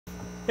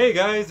Hey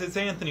guys, it's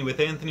Anthony with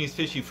Anthony's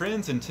Fishy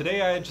Friends, and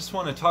today I just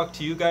want to talk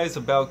to you guys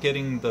about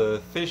getting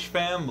the fish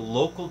fam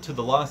local to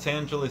the Los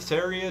Angeles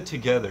area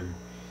together.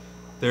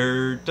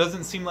 There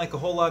doesn't seem like a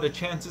whole lot of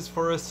chances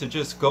for us to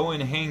just go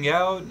and hang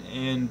out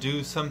and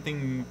do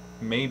something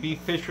maybe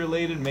fish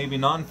related, maybe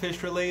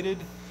non-fish related.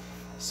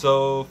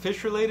 So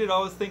fish related, I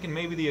was thinking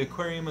maybe the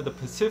Aquarium of the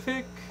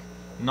Pacific.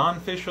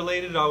 Non-fish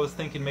related, I was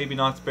thinking maybe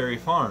Knott's Berry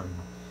Farm.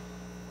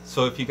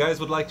 So if you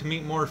guys would like to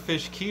meet more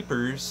fish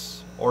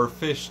keepers or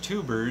fish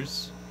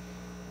tubers,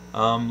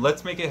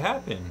 let's make it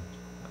happen.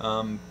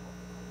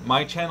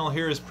 My channel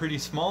here is pretty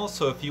small,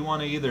 so if you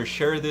want to either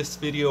share this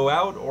video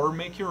out or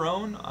make your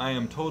own, I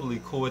am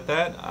totally cool with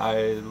that.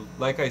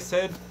 Like I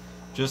said,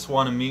 just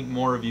want to meet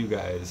more of you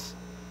guys.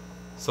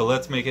 So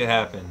let's make it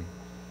happen.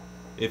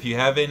 If you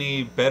have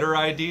any better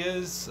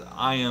ideas,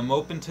 I am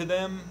open to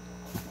them.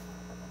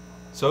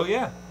 So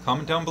yeah,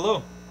 comment down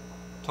below.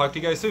 Talk to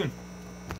you guys soon.